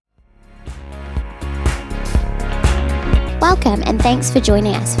Welcome and thanks for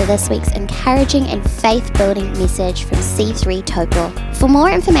joining us for this week's encouraging and faith-building message from C3 Taupo. For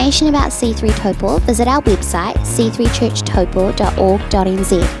more information about C3 Taupo, visit our website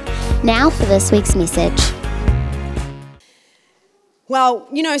c3churchtaupo.org.nz. Now for this week's message. Well,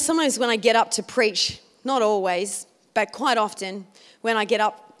 sometimes when I get up to preach, not always, but quite often when I get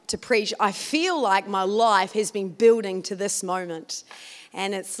up to preach, I feel like my life has been building to this moment.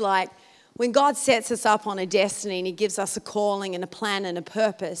 And it's like, when God sets us up on a destiny and He gives us a calling and a plan and a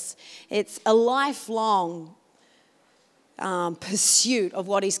purpose, it's a lifelong pursuit of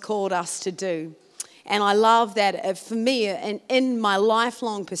what He's called us to do. And I love that for me, and in my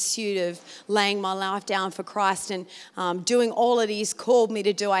lifelong pursuit of laying my life down for Christ and doing all that He's called me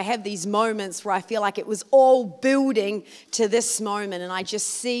to do, I have these moments where I feel like it was all building to this moment. And I just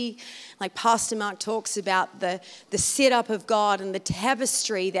see, like Pastor Mark talks about, the setup of God and the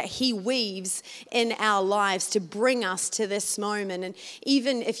tapestry that He weaves in our lives to bring us to this moment. And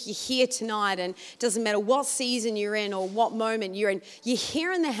even if you're here tonight, and it doesn't matter what season you're in or what moment you're in, you're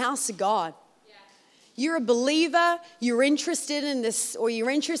here in the house of God. You're a believer, you're interested in this, or you're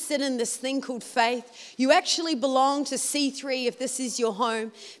interested in this thing called faith. You actually belong to C3 if this is your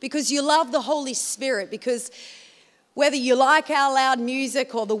home, because you love the Holy Spirit, because whether you like our loud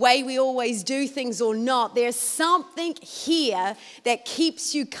music or the way we always do things or not, there's something here that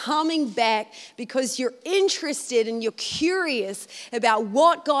keeps you coming back because you're interested and you're curious about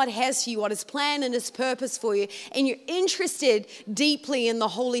what God has for you, what His plan and His purpose for you, and you're interested deeply in the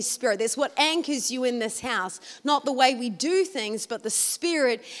Holy Spirit. That's what anchors you in this house, not the way we do things, but the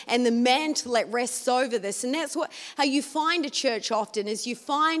Spirit and the mantle that rests over this. And that's how you find a church often, is you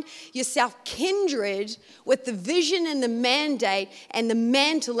find yourself kindred with the vision and the mandate and the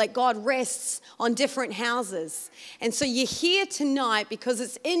mantle that God rests on different houses. And so you're here tonight because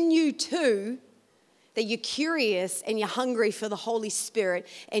it's in you too that you're curious and you're hungry for the Holy Spirit,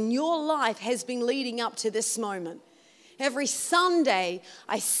 and your life has been leading up to this moment. Every Sunday,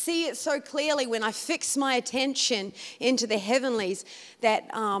 I see it so clearly when I fix my attention into the heavenlies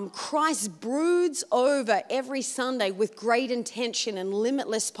that Christ broods over every Sunday with great intention and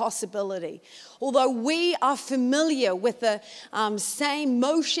limitless possibility. Although we are familiar with the same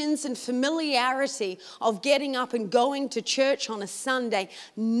motions and familiarity of getting up and going to church on a Sunday,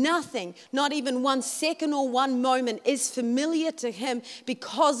 nothing, not even 1 second or 1 moment, is familiar to Him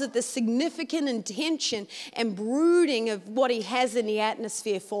because of the significant intention and brooding of what He has in the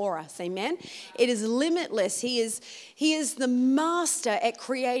atmosphere for us. Amen? It is limitless. He is the master at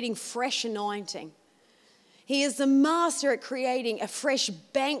creating fresh anointing. He is the master at creating a fresh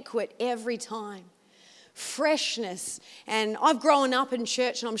banquet every time. Freshness. And I've grown up in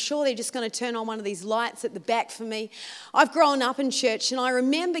church, and I'm sure they're just going to turn on one of these lights at the back for me. I've grown up in church, and I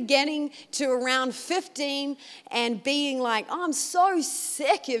remember getting to around 15 and being like, oh, I'm so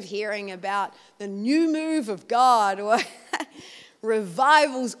sick of hearing about the new move of God, or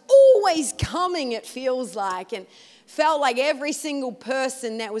revival's always coming, it feels like. And felt like every single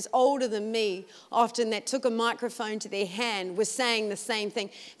person that was older than me, often that took a microphone to their hand, was saying the same thing.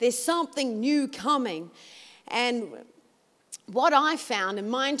 There's something new coming. And what I found, and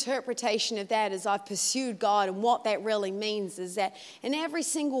my interpretation of that as I've pursued God and what that really means, is that in every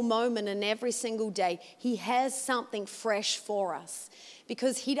single moment and every single day, He has something fresh for us.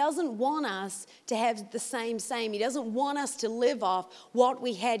 Because He doesn't want us to have the same. He doesn't want us to live off what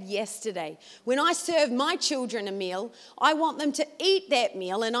we had yesterday. When I serve my children a meal, I want them to eat that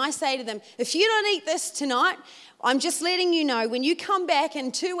meal. And I say to them, if you don't eat this tonight, I'm just letting you know, when you come back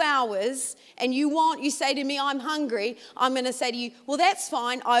in 2 hours and you say to me, I'm hungry, I'm going to say to you, well, that's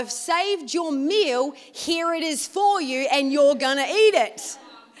fine. I've saved your meal. Here it is for you, and you're going to eat it.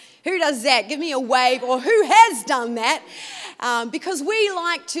 Who does that? Give me a wave. Or who has done that? Because we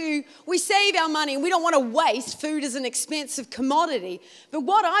save our money and we don't want to waste. Food is an expensive commodity. But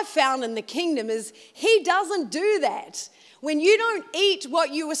what I've found in the kingdom is He doesn't do that. When you don't eat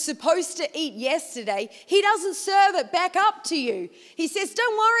what you were supposed to eat yesterday, He doesn't serve it back up to you. He says,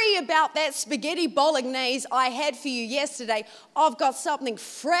 don't worry about that spaghetti bolognese I had for you yesterday. I've got something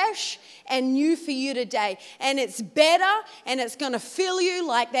fresh and new for you today. And it's better, and it's going to fill you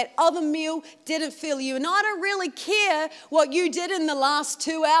like that other meal didn't fill you. And I don't really care what you did in the last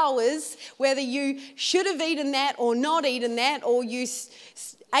 2 hours, whether you should have eaten that or not eaten that, or you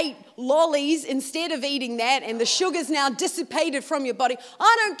ate lollies instead of eating that and the sugar's now dissipated from your body.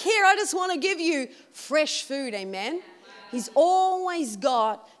 I don't care. I just want to give you fresh food. Amen. He's always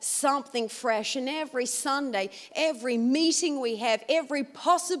got something fresh. And every Sunday, every meeting we have, every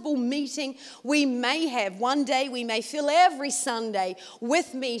possible meeting we may have, one day we may fill every Sunday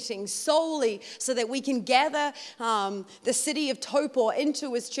with meetings solely so that we can gather the city of Taupo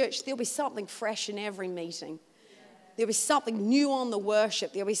into his church. There'll be something fresh in every meeting. There'll be something new on the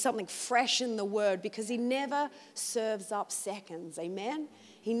worship. There'll be something fresh in the word, because he never serves up seconds. Amen?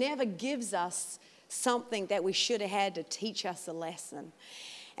 He never gives us something that we should have had to teach us a lesson.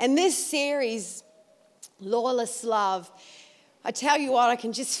 And this series, Lawless Love, I tell you what, I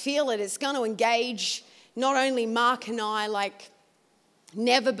can just feel it. It's going to engage not only Mark and I like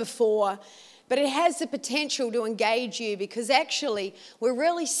never before, but it has the potential to engage you, because actually we're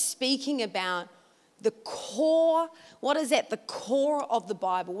really speaking about the core. What is at the core of the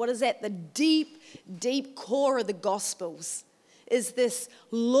Bible? What is at the deep, deep core of the Gospels? Is this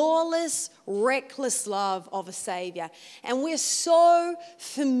lawless, reckless love of a Savior. And we're so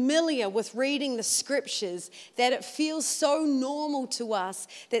familiar with reading the scriptures that it feels so normal to us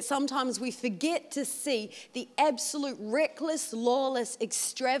that sometimes we forget to see the absolute reckless, lawless,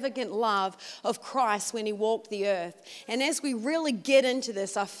 extravagant love of Christ when he walked the earth. And as we really get into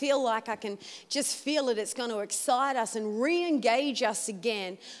this, I feel like I can just feel it. It's going to excite us and re-engage us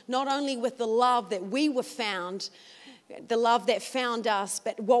again, not only with the love that we were found, the love that found us,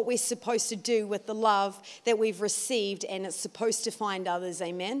 but what we're supposed to do with the love that we've received, and it's supposed to find others.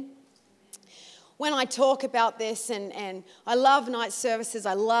 Amen? When I talk about this, and I love night services,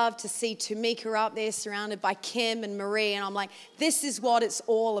 I love to see Tamika up there surrounded by Kim and Marie, and I'm like, this is what it's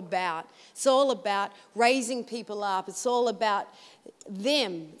all about. It's all about raising people up. It's all about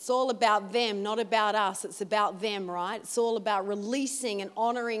them. It's all about them, not about us. It's about them, right? It's all about releasing and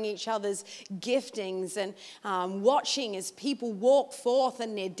honoring each other's giftings, and watching as people walk forth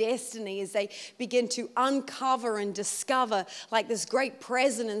in their destiny, as they begin to uncover and discover, like this great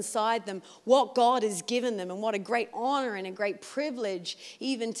present inside them, what God has given them. And what a great honor and a great privilege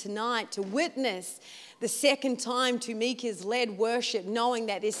even tonight to witness the second time Tamika's led worship, knowing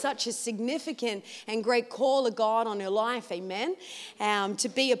that there's such a significant and great call of God on her life, amen? To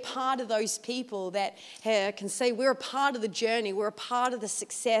be a part of those people that can say we're a part of the journey, we're a part of the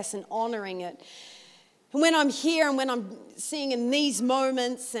success, and honoring it. And when I'm here and when I'm seeing in these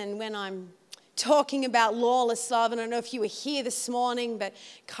moments, and when I'm talking about lawless love, and I don't know if you were here this morning, but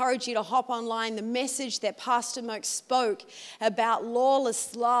encourage you to hop online. The message that Pastor Moke spoke about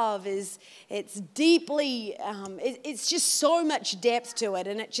lawless love it's deeply, it's just so much depth to it,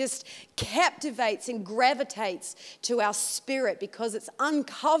 and it just captivates and gravitates to our spirit, because it's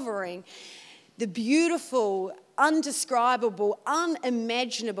uncovering the beautiful, undescribable,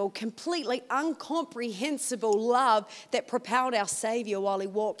 unimaginable, completely incomprehensible love that propelled our Savior while he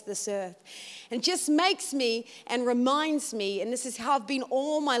walked this earth. And just makes me and reminds me, and this is how I've been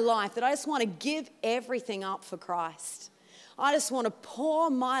all my life, that I just want to give everything up for Christ. I just want to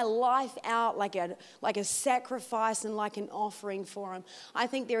pour my life out like a sacrifice and like an offering for him. I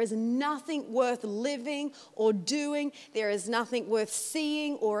think there is nothing worth living or doing. There is nothing worth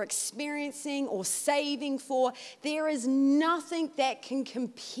seeing or experiencing or saving for. There is nothing that can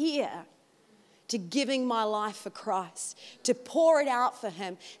compare to giving my life for Christ, to pour it out for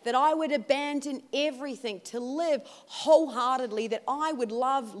him, that I would abandon everything, to live wholeheartedly, that I would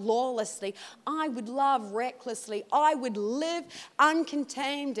love lawlessly, I would love recklessly, I would live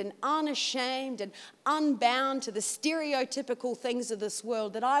uncontained and unashamed and unbound to the stereotypical things of this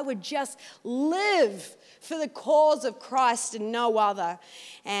world, that I would just live for the cause of Christ and no other.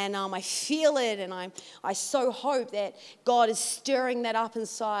 And I feel it, and I so hope that God is stirring that up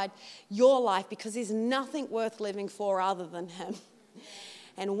inside your life, because there's nothing worth living for other than him.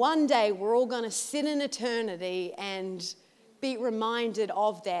 And one day we're all going to sit in eternity and be reminded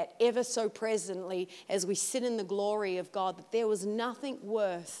of that ever so presently as we sit in the glory of God, that there was nothing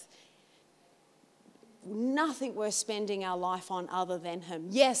worth spending our life on other than him.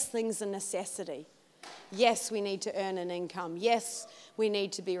 Yes, things are necessity. Yes, we need to earn an income. Yes, we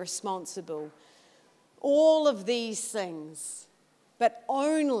need to be responsible. All of these things, but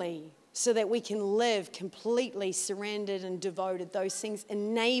only so that we can live completely surrendered and devoted. Those things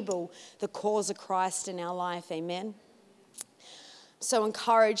enable the cause of Christ in our life. Amen. So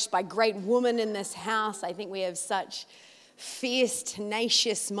encouraged by great women in this house. I think we have such fierce,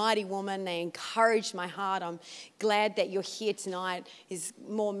 tenacious, mighty woman. They encourage my heart. I'm glad that you're here tonight. There's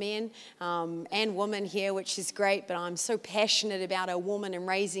more men and women here, which is great, but I'm so passionate about a woman and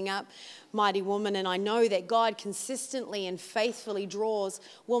raising up mighty woman, and I know that God consistently and faithfully draws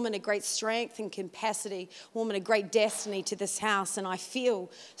women of great strength and capacity, women of great destiny to this house, and I feel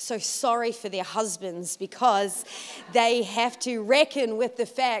so sorry for their husbands because they have to reckon with the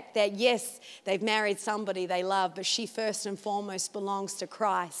fact that yes, they've married somebody they love, but she first and foremost belongs to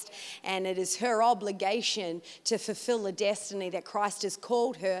Christ, and it is her obligation to fulfill the destiny that Christ has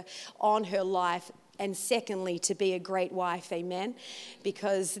called her on her life. And secondly, to be a great wife, amen?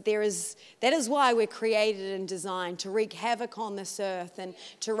 Because that is why we're created and designed, to wreak havoc on this earth and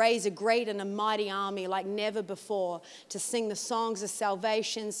to raise a great and a mighty army like never before, to sing the songs of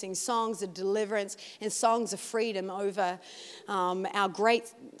salvation, sing songs of deliverance and songs of freedom over our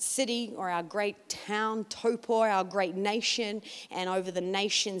great city or our great town, Topor, our great nation, and over the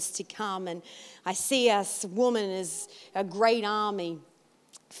nations to come. And I see us women as a great army,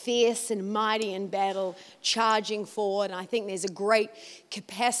 fierce and mighty in battle, charging forward. And I think there's a great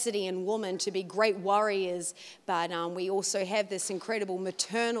capacity in women to be great warriors, but we also have this incredible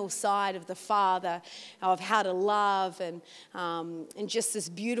maternal side of the Father, of how to love, and just this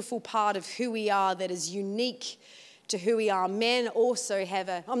beautiful part of who we are that is unique to who we are. Men also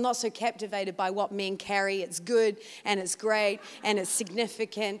I'm not so captivated by what men carry. It's good and it's great and it's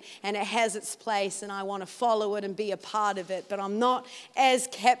significant and it has its place and I want to follow it and be a part of it. But I'm not as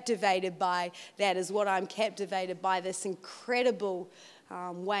captivated by that as what I'm captivated by this incredible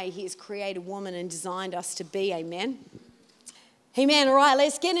way He has created woman and designed us to be. Amen. Amen. All right,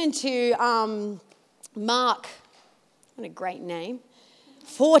 let's get into Mark. What a great name.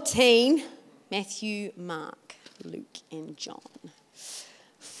 14. Matthew, Mark, Luke and John.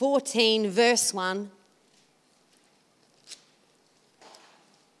 14 verse 1.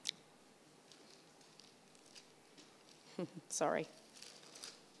 Sorry.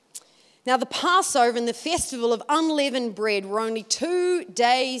 Now the Passover and the festival of unleavened bread were only 2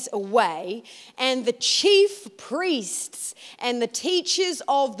 days away, and the chief priests and the teachers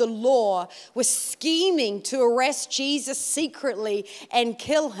of the law were scheming to arrest Jesus secretly and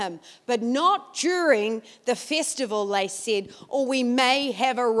kill him, but not during the festival, they said, or we may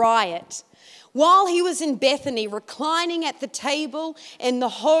have a riot. While he was in Bethany, reclining at the table in the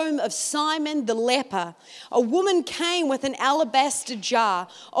home of Simon the leper, a woman came with an alabaster jar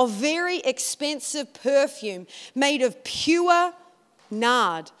of very expensive perfume made of pure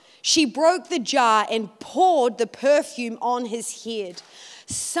nard. She broke the jar and poured the perfume on his head.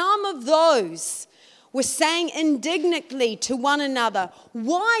 Some of those were saying indignantly to one another,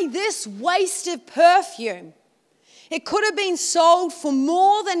 "Why this waste of perfume? It could have been sold for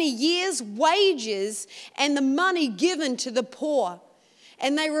more than a year's wages and the money given to the poor."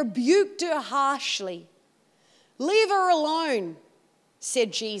 And they rebuked her harshly. "Leave her alone,"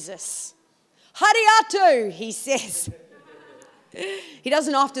 said Jesus. "Hariatu," he says. He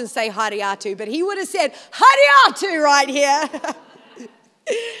doesn't often say hariatu, but he would have said hariatu right here.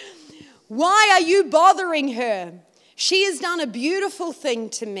 "Why are you bothering her? She has done a beautiful thing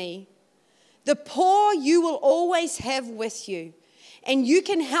to me. The poor you will always have with you, and you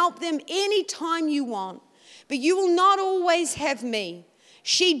can help them anytime you want, but you will not always have me.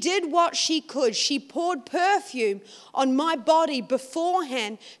 She did what she could. She poured perfume on my body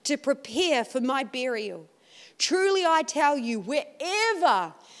beforehand to prepare for my burial. Truly I tell you,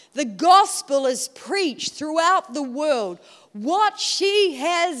 wherever the gospel is preached throughout the world, what she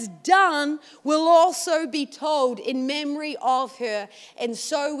has done will also be told in memory of her." And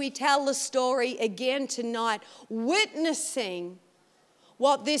so we tell the story again tonight, witnessing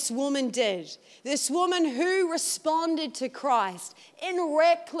what this woman did. This woman who responded to Christ in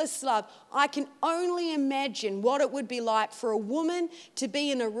reckless love. I can only imagine what it would be like for a woman to be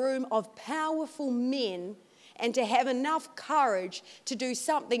in a room of powerful men and to have enough courage to do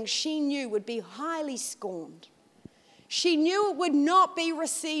something she knew would be highly scorned. She knew it would not be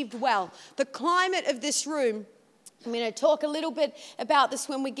received well. The climate of this room, I'm going to talk a little bit about this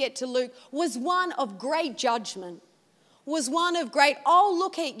when we get to Luke, was one of great judgment, was one of great, I'll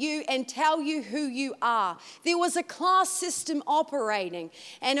look at you and tell you who you are. There was a class system operating,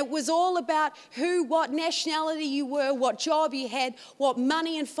 and it was all about what nationality you were, what job you had, what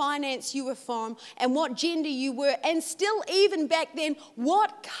money and finance you were from, and what gender you were, and still even back then,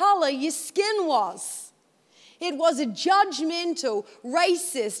 what color your skin was. It was a judgmental,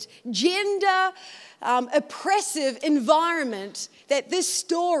 racist, gender oppressive environment that this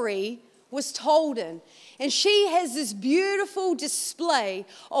story was told in. And she has this beautiful display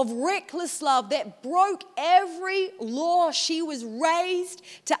of reckless love that broke every law she was raised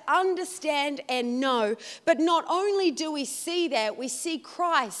to understand and know. But not only do we see that, we see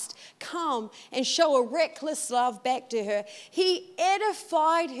Christ come and show a reckless love back to her. He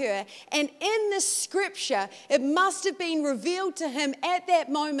edified her. And in the scripture, it must have been revealed to him at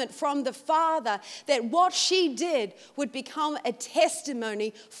that moment from the Father that what she did would become a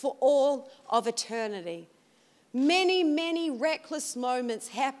testimony for all of eternity. Many, many reckless moments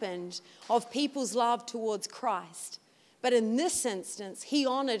happened of people's love towards Christ. But in this instance, he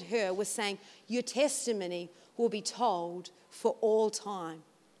honored her with saying, your testimony will be told for all time.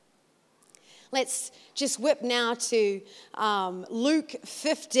 Let's just whip now to Luke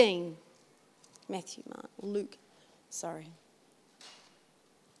 15. Luke.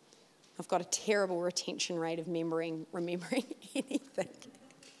 I've got a terrible retention rate of remembering anything.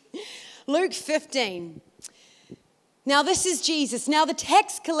 Luke 15. Now this is Jesus. Now the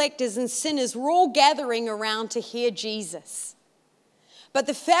tax collectors and sinners were all gathering around to hear Jesus. But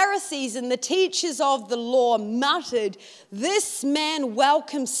the Pharisees and the teachers of the law muttered, this man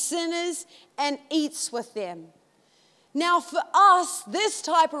welcomes sinners and eats with them. Now for us, this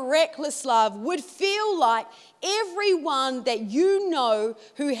type of reckless love would feel like everyone that you know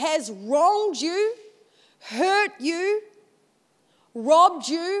who has wronged you, hurt you, robbed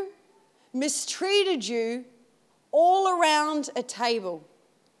you, mistreated you, all around a table.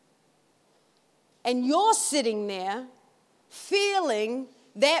 And you're sitting there feeling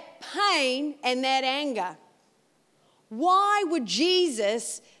that pain and that anger. Why would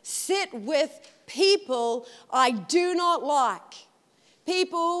Jesus sit with people I do not like?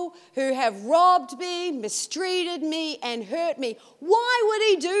 People who have robbed me, mistreated me, and hurt me. Why would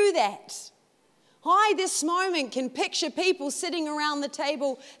he do that? I, this moment, can picture people sitting around the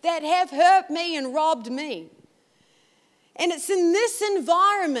table that have hurt me and robbed me. And it's in this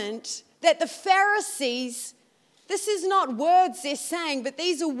environment that the Pharisees, this is not words they're saying, but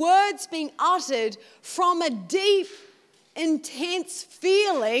these are words being uttered from a deep, intense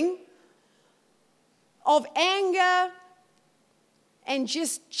feeling of anger and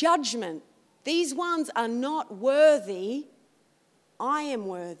just judgment. These ones are not worthy. I am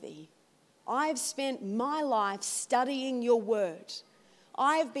worthy. I have spent my life studying your word.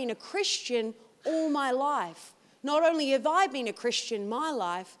 I have been a Christian all my life. Not only have I been a Christian my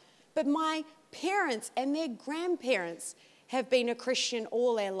life, but my parents and their grandparents have been a Christian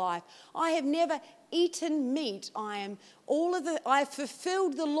all their life. I have never eaten meat. I've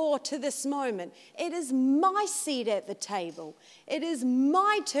fulfilled the law to this moment. It is my seat at the table. It is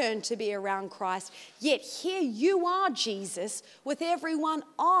my turn to be around Christ. Yet here you are, Jesus, with everyone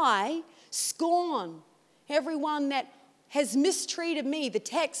I scorn, everyone that has mistreated me, the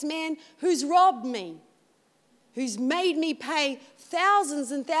tax man who's robbed me, who's made me pay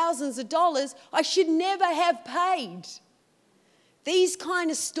thousands and thousands of dollars I should never have paid. These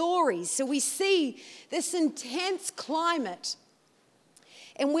kind of stories. So we see this intense climate,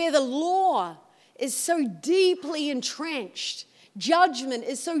 and where the law is so deeply entrenched, judgment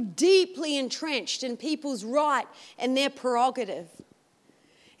is so deeply entrenched in people's right and their prerogative.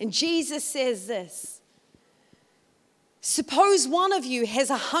 And Jesus says this, suppose one of you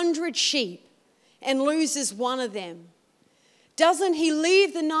has 100 sheep and loses one of them. Doesn't he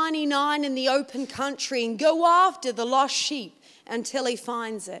leave the 99 in the open country and go after the lost sheep until he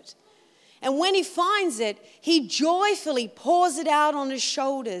finds it? And when he finds it, he joyfully pours it out on his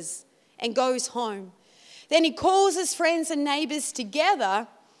shoulders and goes home. Then he calls his friends and neighbors together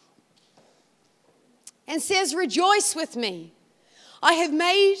and says, rejoice with me. I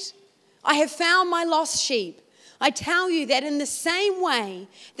have found my lost sheep. I tell you that in the same way,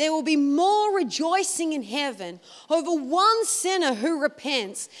 there will be more rejoicing in heaven over one sinner who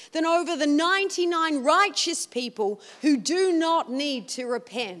repents than over the 99 righteous people who do not need to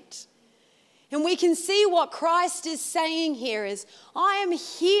repent. And we can see what Christ is saying here is, I am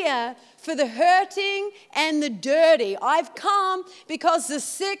here for the hurting and the dirty. I've come because the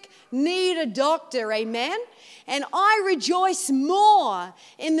sick need a doctor, amen? And I rejoice more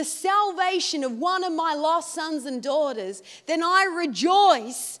in the salvation of one of my lost sons and daughters than I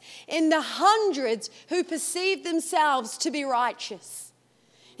rejoice in the hundreds who perceive themselves to be righteous.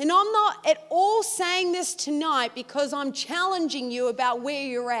 And I'm not at all saying this tonight because I'm challenging you about where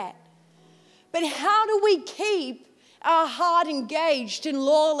you're at. But how do we keep our heart engaged in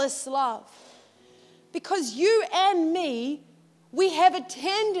lawless love? Because you and me, we have a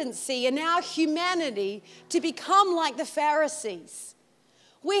tendency in our humanity to become like the Pharisees.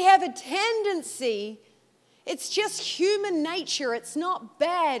 We have a tendency It's just human nature. It's not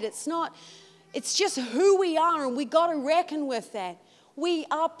bad. It's just who we are, and we got to reckon with that. We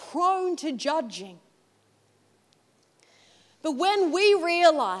are prone to judging. But when we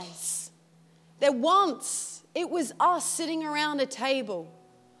realize that once it was us sitting around a table,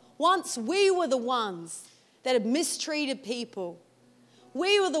 once we were the ones that had mistreated people,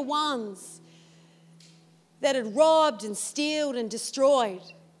 we were the ones that had robbed and stealed and destroyed.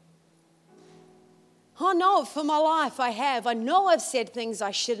 I know it for my life, I have. I know I've said things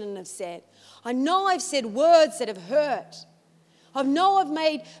I shouldn't have said. I know I've said words that have hurt. I know I've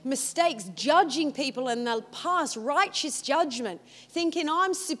made mistakes judging people in the past, righteous judgment, thinking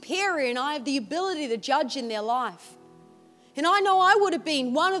I'm superior and I have the ability to judge in their life. And I know I would have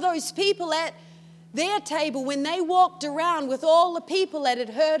been one of those people at their table when they walked around with all the people that had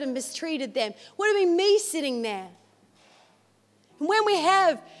hurt and mistreated them. Would have been me sitting there. And when we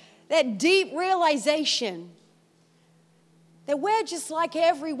have that deep realization that we're just like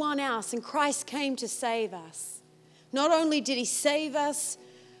everyone else and Christ came to save us. Not only did he save us,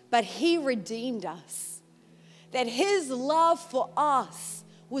 but he redeemed us. That his love for us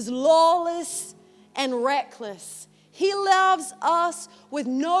was lawless and reckless. He loves us with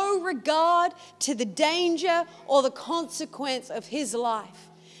no regard to the danger or the consequence of his life.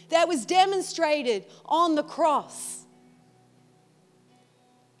 That was demonstrated on the cross.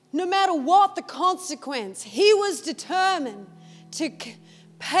 No matter what the consequence, he was determined to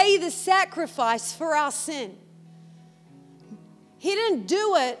pay the sacrifice for our sin. He didn't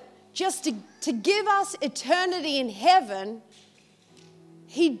do it just to give us eternity in heaven.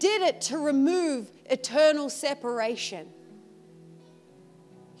 He did it to remove eternal separation.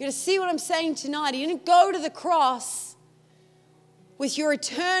 You got to see what I'm saying tonight. He didn't go to the cross with your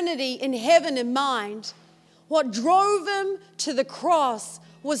eternity in heaven in mind. What drove him to the cross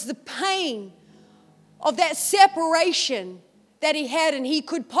was the pain of that separation that he had and he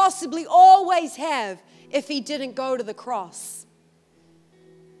could possibly always have if he didn't go to the cross.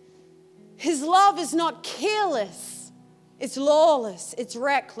 His love is not careless, it's lawless, it's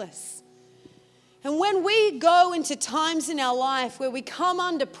reckless. And when we go into times in our life where we come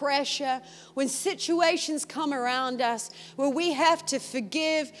under pressure, when situations come around us, where we have to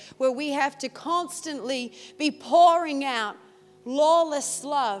forgive, where we have to constantly be pouring out lawless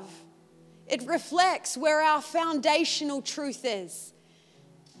love, it reflects where our foundational truth is.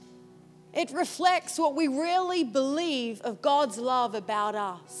 It reflects what we really believe of God's love about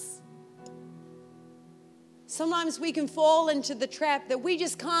us. Sometimes we can fall into the trap that we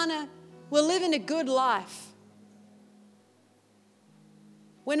just we're living a good life.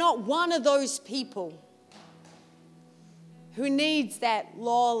 We're not one of those people who needs that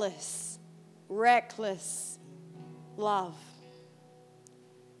lawless, reckless love.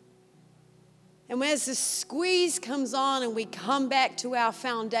 And as the squeeze comes on and we come back to our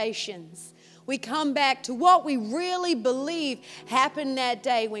foundations, we come back to what we really believe happened that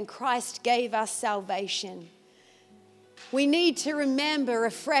day when Christ gave us salvation. We need to remember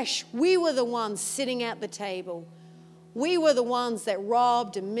afresh, we were the ones sitting at the table. We were the ones that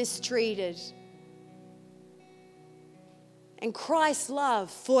robbed and mistreated. And Christ's love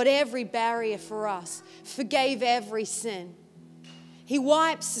fought every barrier for us, forgave every sin. He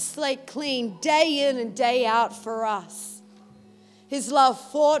wipes the slate clean day in and day out for us. His love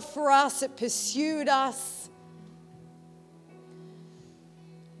fought for us, it pursued us.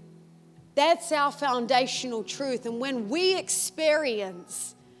 That's our foundational truth. And when we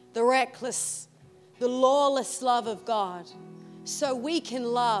experience the reckless, the lawless love of God, so we can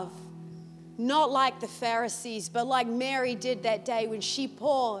love, not like the Pharisees, but like Mary did that day when she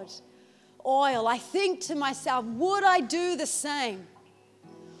poured oil. I think to myself, would I do the same?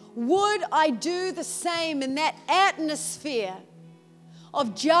 Would I do the same in that atmosphere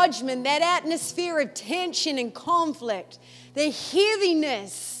of judgment, that atmosphere of tension and conflict, the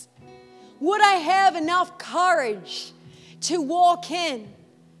heaviness? Would I have enough courage to walk in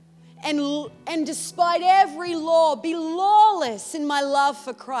and despite every law, be lawless in my love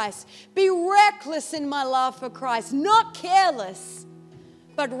for Christ, be reckless in my love for Christ, not careless,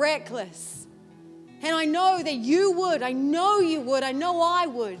 but reckless? And I know that you would, I know you would, I know I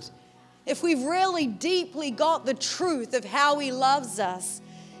would, if we've really deeply got the truth of how he loves us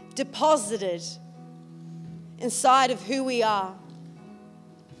deposited inside of who we are.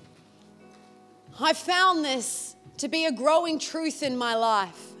 I found this to be a growing truth in my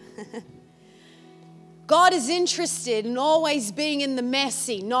life. God is interested in always being in the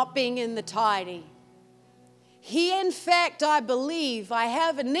messy, not being in the tidy. He, in fact, I believe, I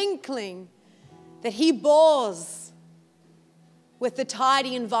have an inkling that he bores with the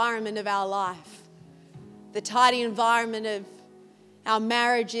tidy environment of our life. the tidy environment of our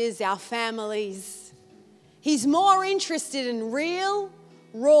marriages, our families. He's more interested in real,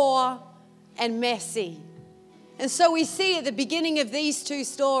 raw, and messy. And so we see at the beginning of these two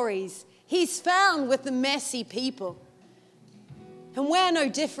stories, he's found with the messy people. And we're no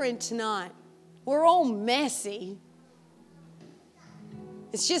different tonight. We're all messy.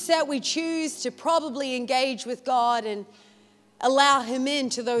 It's just that we choose to probably engage with God and allow him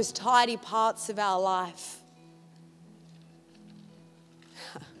into those tidy parts of our life.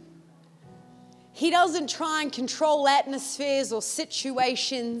 He doesn't try and control atmospheres or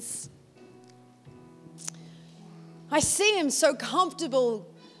situations. I see him so comfortable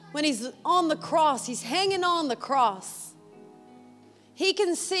when he's on the cross. He's hanging on the cross. He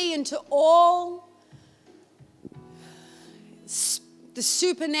can see into all the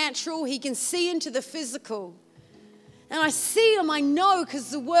supernatural. He can see into the physical. And I see him, I know, because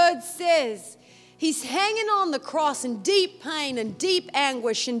the word says he's hanging on the cross in deep pain and deep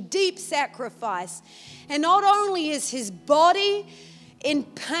anguish and deep sacrifice. And not only is his body in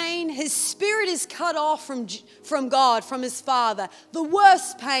pain, his spirit is cut off from God, from his Father. The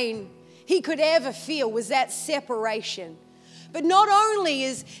worst pain he could ever feel was that separation. But not only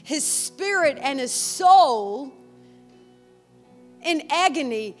is his spirit and his soul in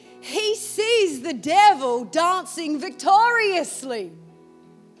agony, he sees the devil dancing victoriously.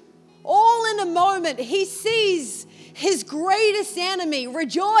 All in a moment, he sees his greatest enemy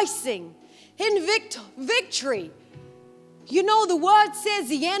rejoicing in victory. You know, the word says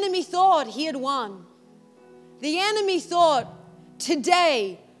the enemy thought he had won. The enemy thought,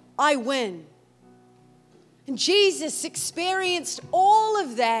 today I win. And Jesus experienced all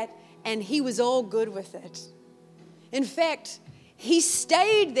of that, and he was all good with it. In fact, he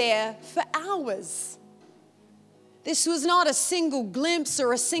stayed there for hours. This was not a single glimpse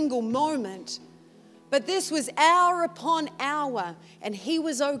or a single moment, but this was hour upon hour, and he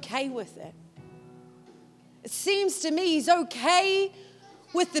was okay with it. It seems to me he's okay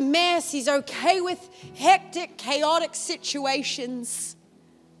with the mess. He's okay with hectic, chaotic situations.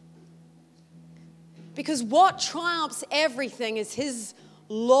 Because what triumphs everything is his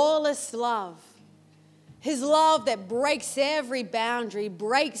lawless love. His love that breaks every boundary,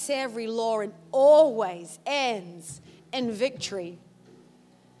 breaks every law, and always ends in victory.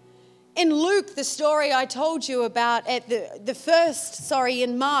 In Luke, the story I told you about in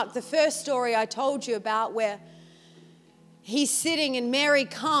Mark, the first story I told you about where he's sitting and Mary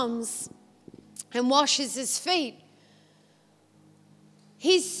comes and washes his feet.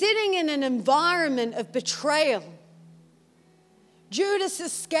 He's sitting in an environment of betrayal. Judas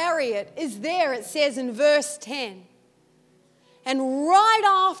Iscariot is there, it says in verse 10. And right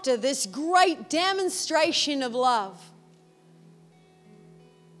after this great demonstration of love,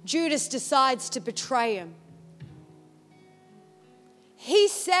 Judas decides to betray him. He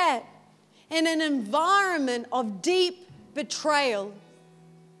sat in an environment of deep betrayal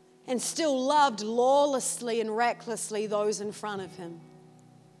and still loved lawlessly and recklessly those in front of him.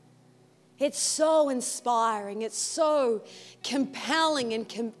 It's so inspiring, it's so compelling and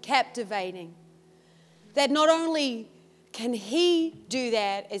captivating that not only can he do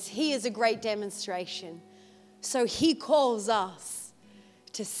that, as he is a great demonstration, so he calls us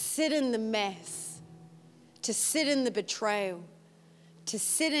to sit in the mess, to sit in the betrayal, to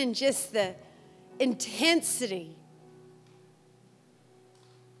sit in just the intensity.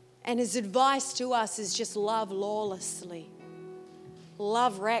 And his advice to us is just love lawlessly.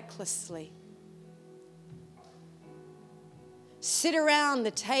 Love recklessly. Sit around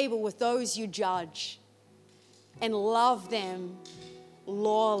the table with those you judge and love them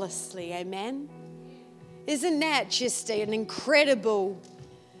lawlessly. Amen? Isn't that just an incredible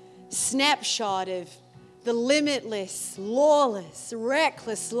snapshot of the limitless, lawless,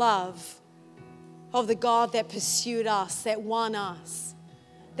 reckless love of the God that pursued us, that won us,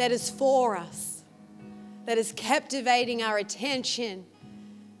 that is for us, that is captivating our attention?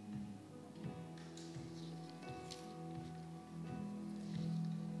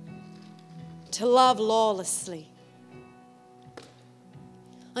 To love lawlessly.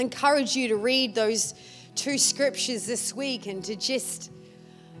 I encourage you to read those two scriptures this week and to just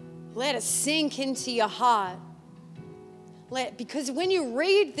let it sink into your heart. Because when you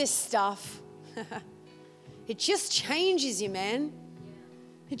read this stuff, it just changes you, man.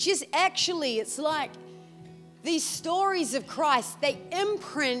 It's like these stories of Christ, they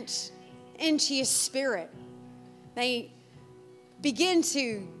imprint into your spirit. They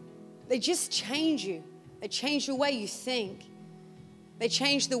just change you. They change the way you think. They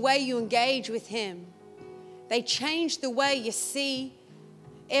change the way you engage with him. They change the way you see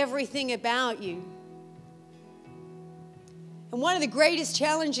everything about you. And one of the greatest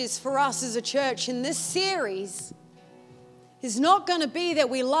challenges for us as a church in this series is not going to be that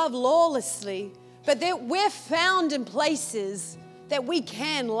we love lawlessly, but that we're found in places that we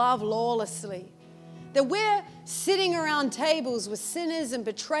can love lawlessly. That we're sitting around tables with sinners and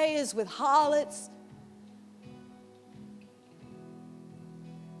betrayers, with harlots.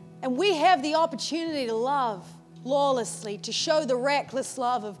 And we have the opportunity to love lawlessly, to show the reckless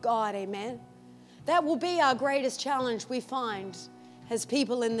love of God, amen? That will be our greatest challenge we find as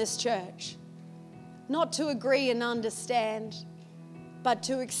people in this church. Not to agree and understand, but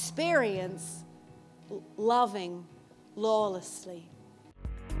to experience loving lawlessly.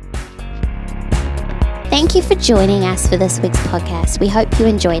 Thank you for joining us for this week's podcast. We hope you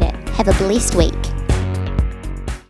enjoyed it. Have a blessed week.